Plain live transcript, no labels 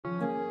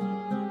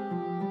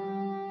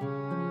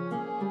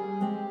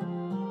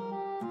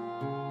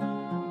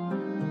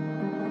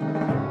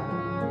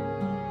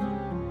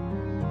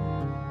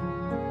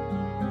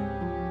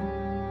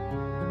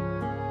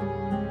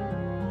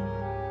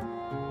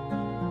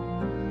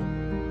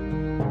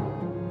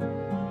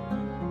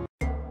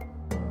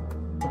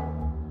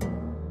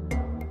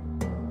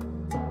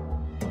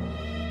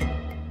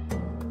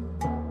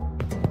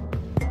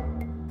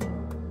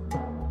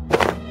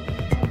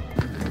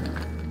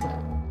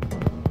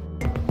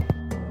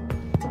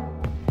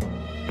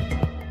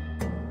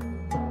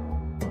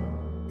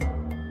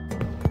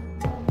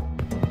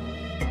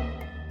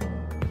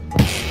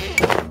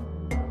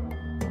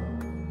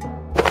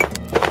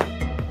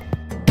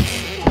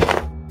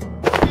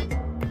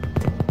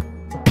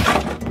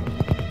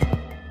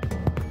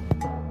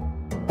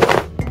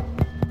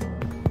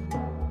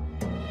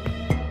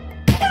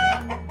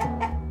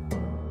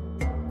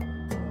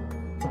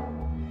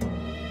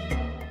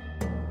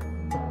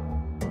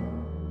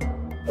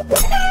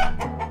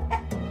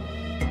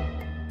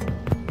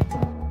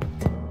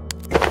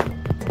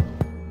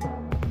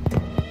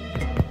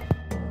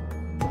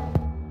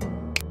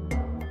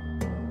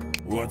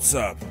What's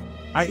up?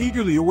 I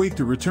eagerly await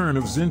the return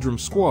of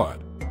Zendram's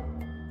squad.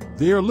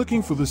 They are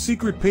looking for the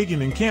secret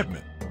pagan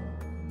encampment.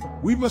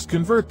 We must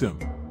convert them.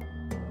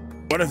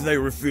 What if they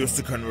refuse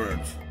to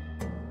convert?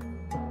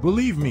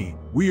 Believe me,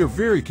 we are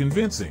very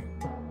convincing.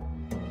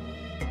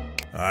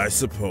 I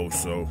suppose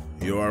so.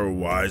 You are a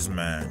wise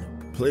man.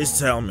 Please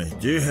tell me,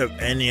 do you have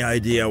any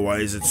idea why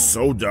is it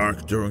so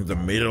dark during the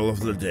middle of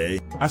the day?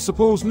 I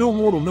suppose no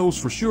mortal knows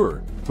for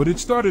sure, but it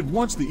started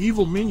once the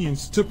evil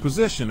minions took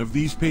possession of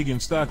these pagan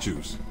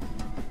statues.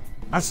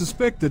 I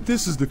suspect that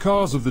this is the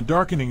cause of the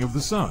darkening of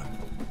the sun.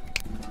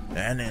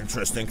 An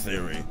interesting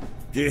theory.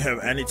 Do you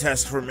have any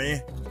task for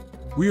me?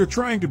 We are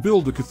trying to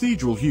build a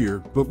cathedral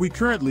here, but we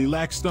currently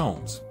lack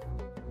stones.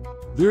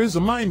 There is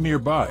a mine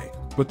nearby,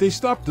 but they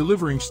stopped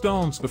delivering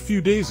stones a few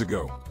days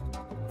ago.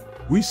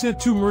 We sent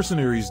 2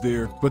 mercenaries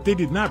there, but they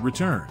did not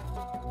return.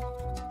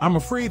 I'm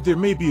afraid there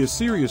may be a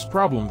serious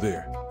problem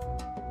there.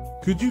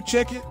 Could you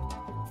check it?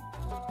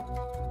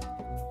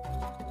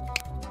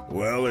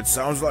 Well, it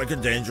sounds like a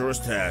dangerous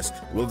task.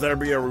 Will there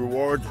be a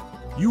reward?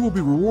 You will be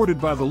rewarded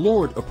by the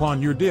Lord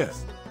upon your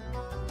death.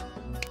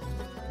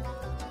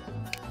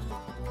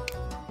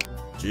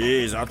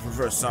 Jeez, I'd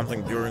prefer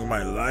something during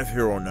my life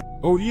here on Earth.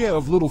 Oh yeah,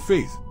 of little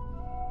faith.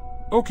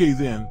 Okay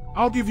then,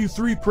 I'll give you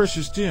 3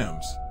 precious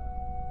gems.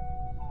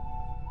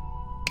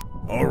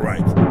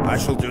 Alright, I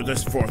shall do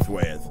this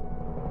forthwith.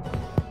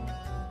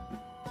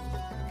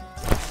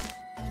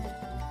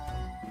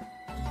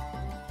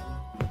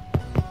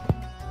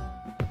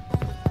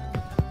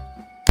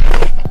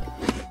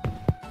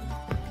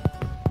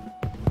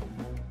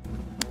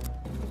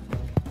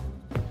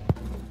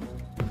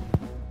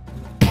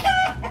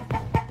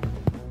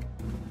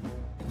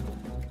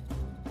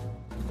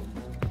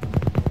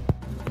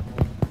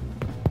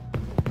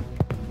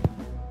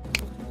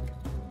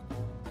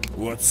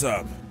 What's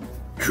up?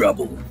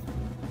 Trouble.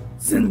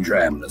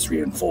 Zendram and his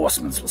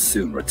reinforcements will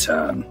soon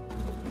return.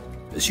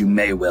 As you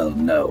may well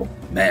know,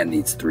 man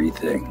needs 3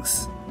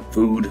 things: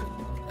 food,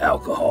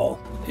 alcohol,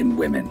 and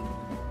women,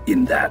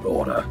 in that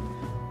order.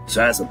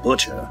 So as a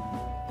butcher,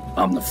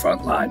 I'm the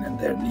front line in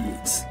their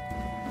needs.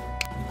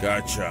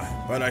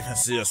 Gotcha, but I can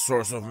see a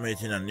source of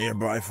meat in a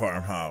nearby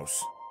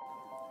farmhouse.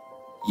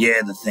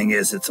 Yeah, the thing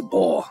is, it's a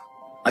boar.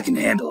 I can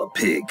handle a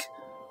pig,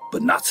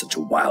 but not such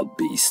a wild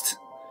beast.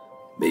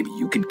 Maybe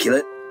you can kill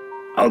it?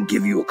 I'll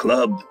give you a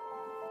club.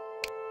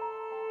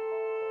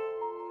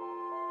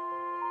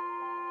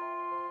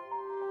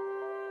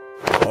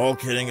 All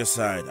kidding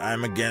aside,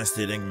 I'm against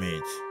eating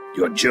meat.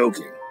 You're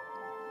joking,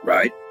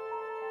 right?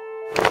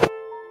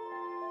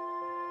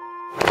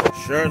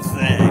 Sure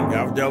thing,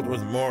 I've dealt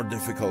with more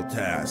difficult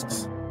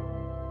tasks.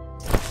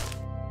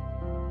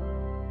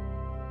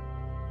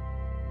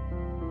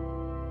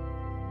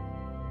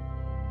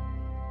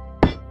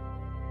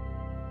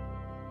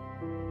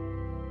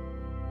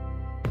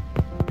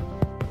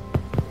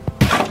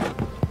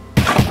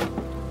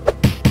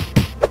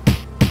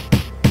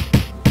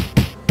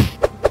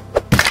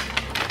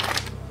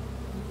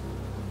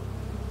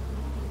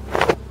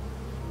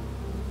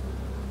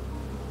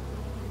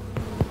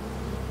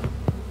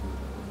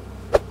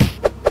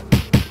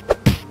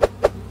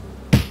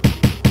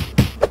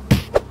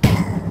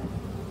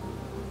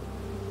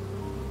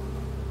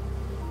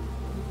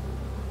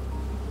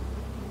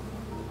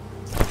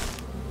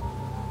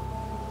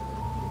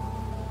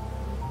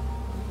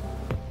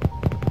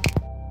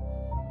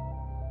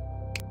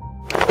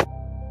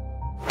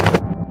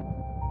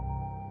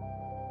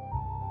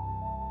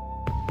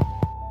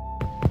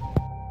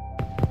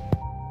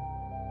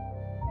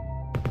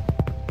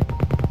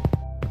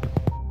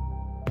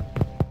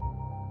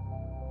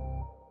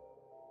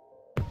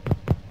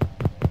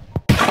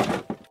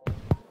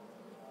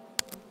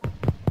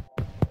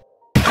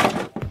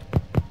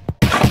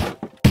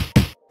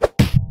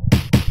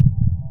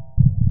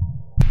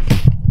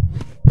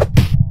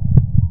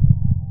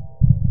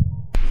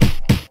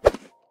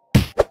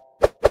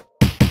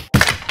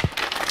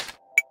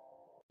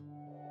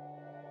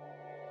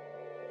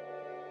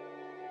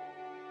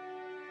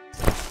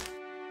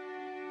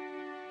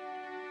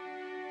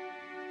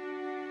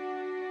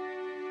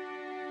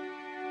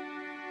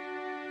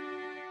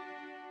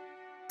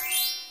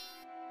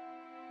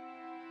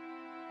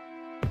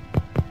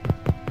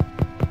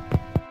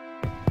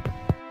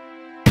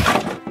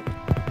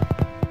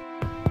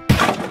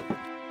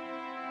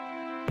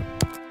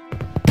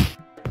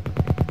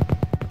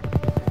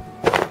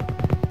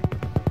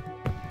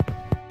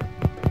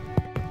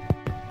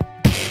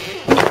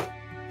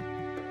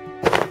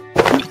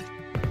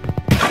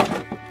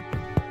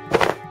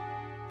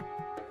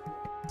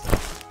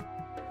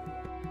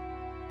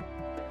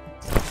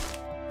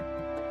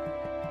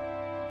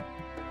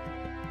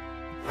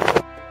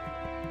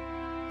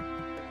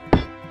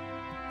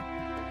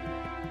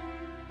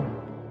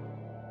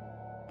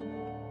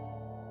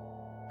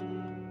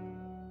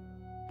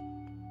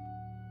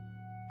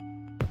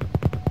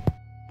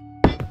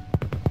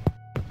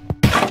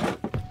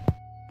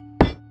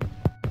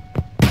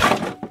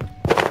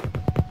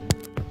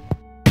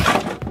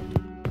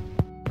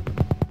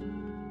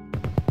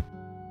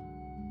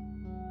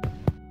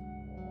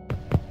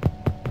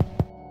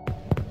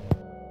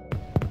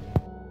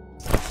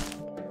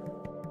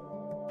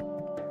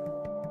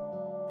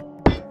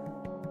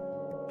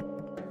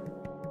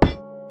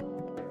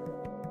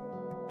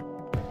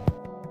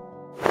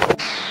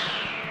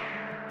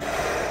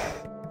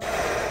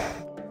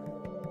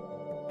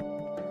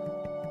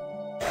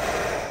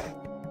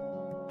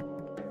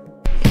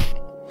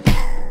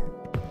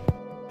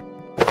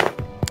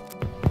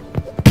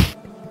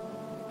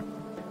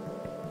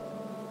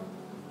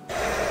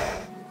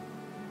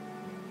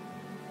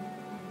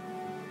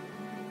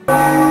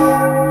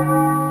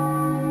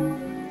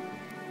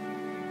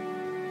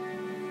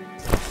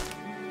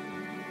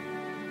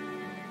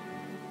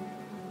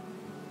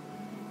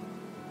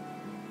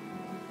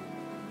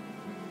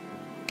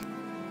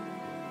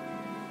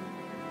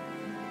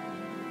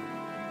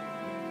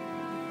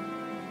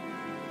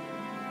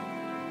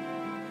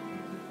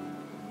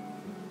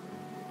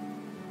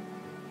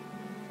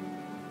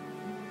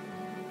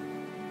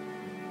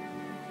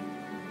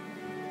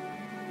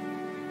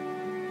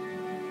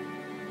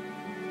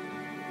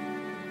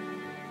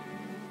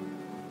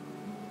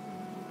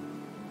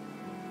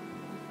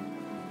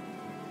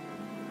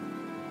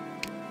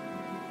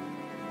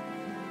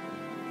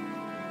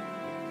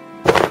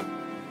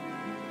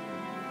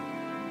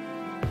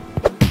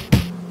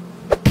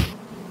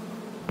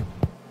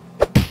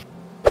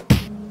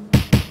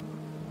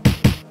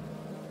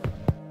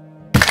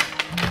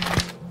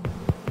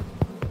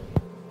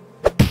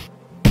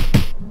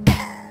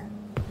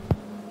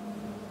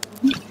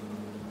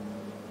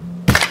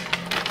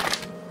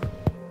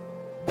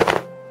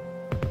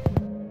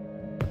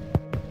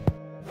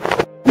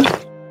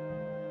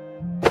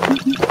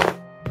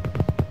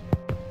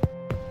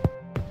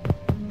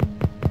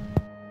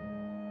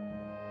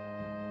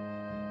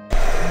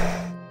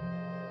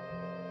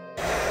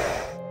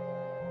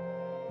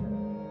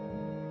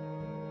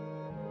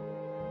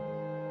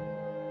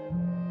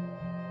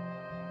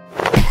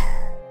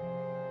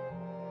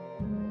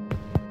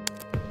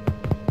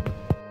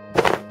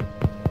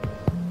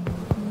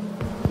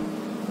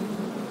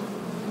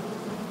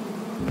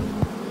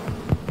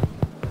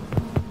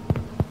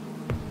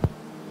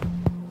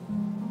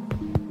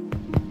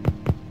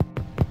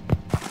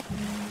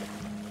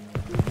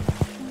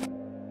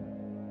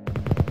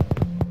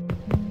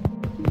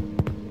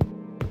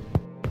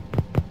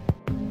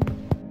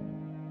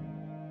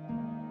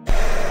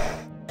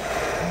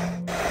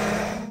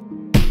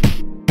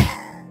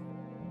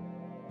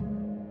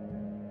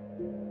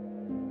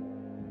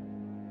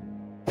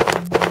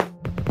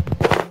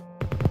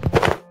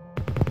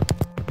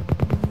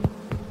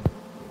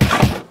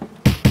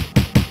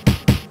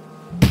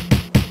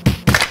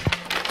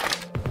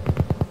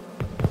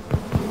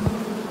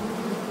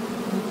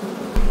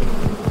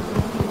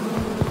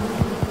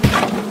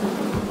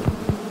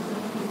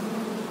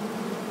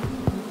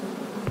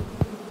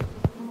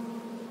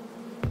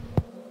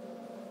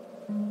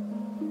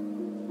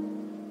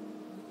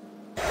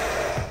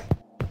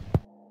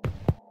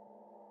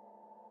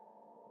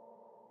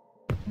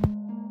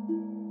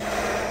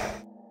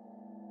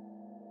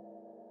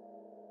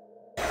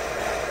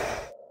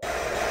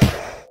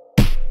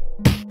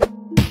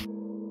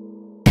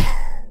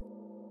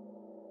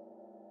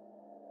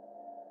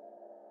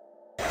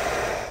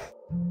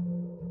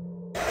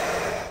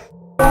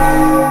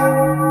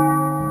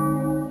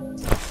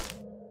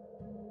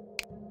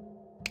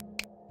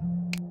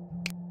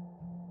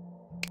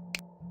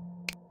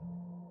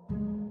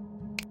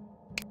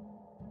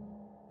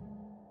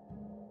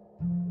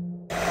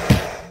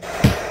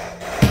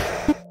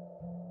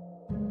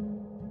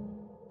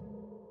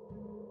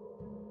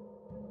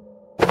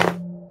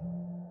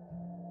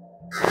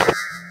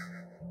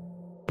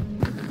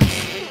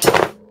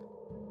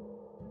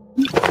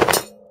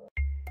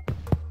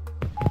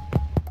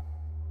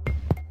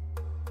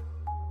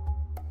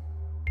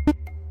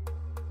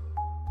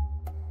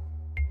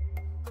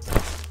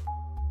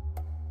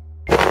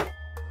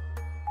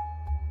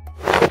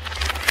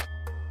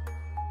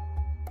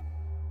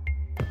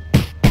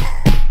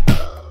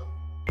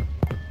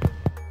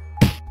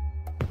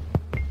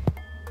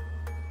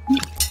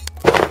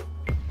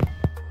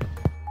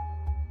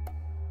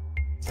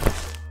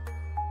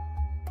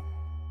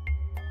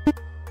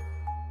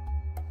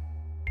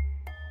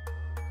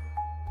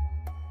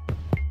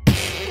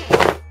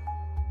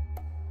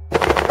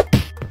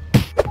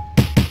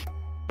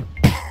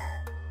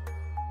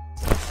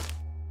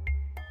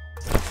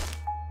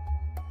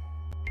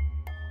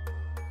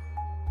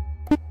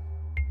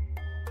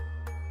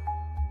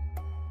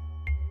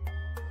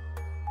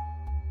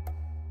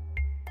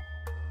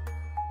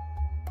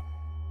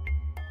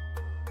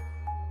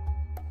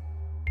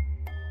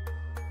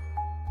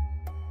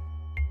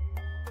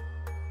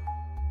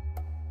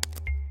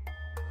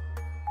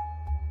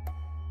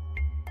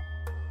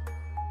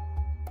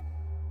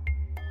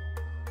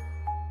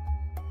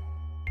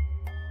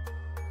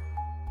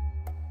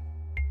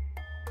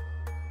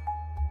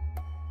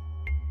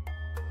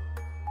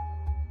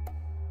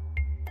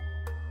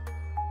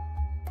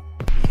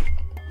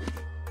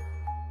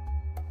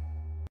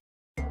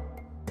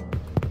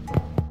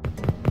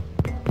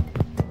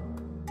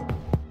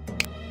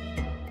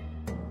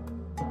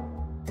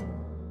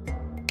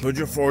 Could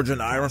you forge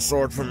an iron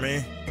sword for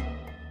me?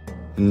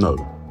 No.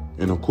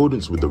 In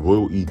accordance with the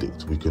royal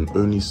edict, we can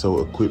only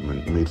sell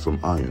equipment made from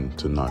iron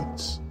to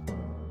knights.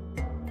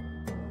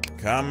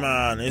 Come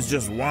on, it's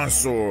just one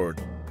sword.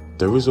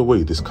 There is a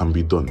way this can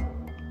be done.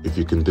 If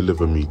you can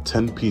deliver me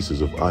 10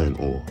 pieces of iron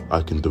ore,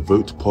 I can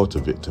devote part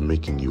of it to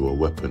making you a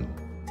weapon.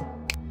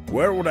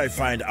 Where would I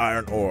find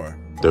iron ore?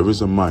 There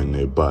is a mine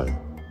nearby.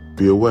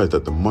 Be aware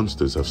that the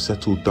monsters have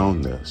settled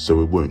down there,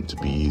 so it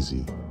won't be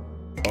easy.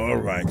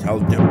 Alright, I'll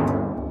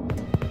do.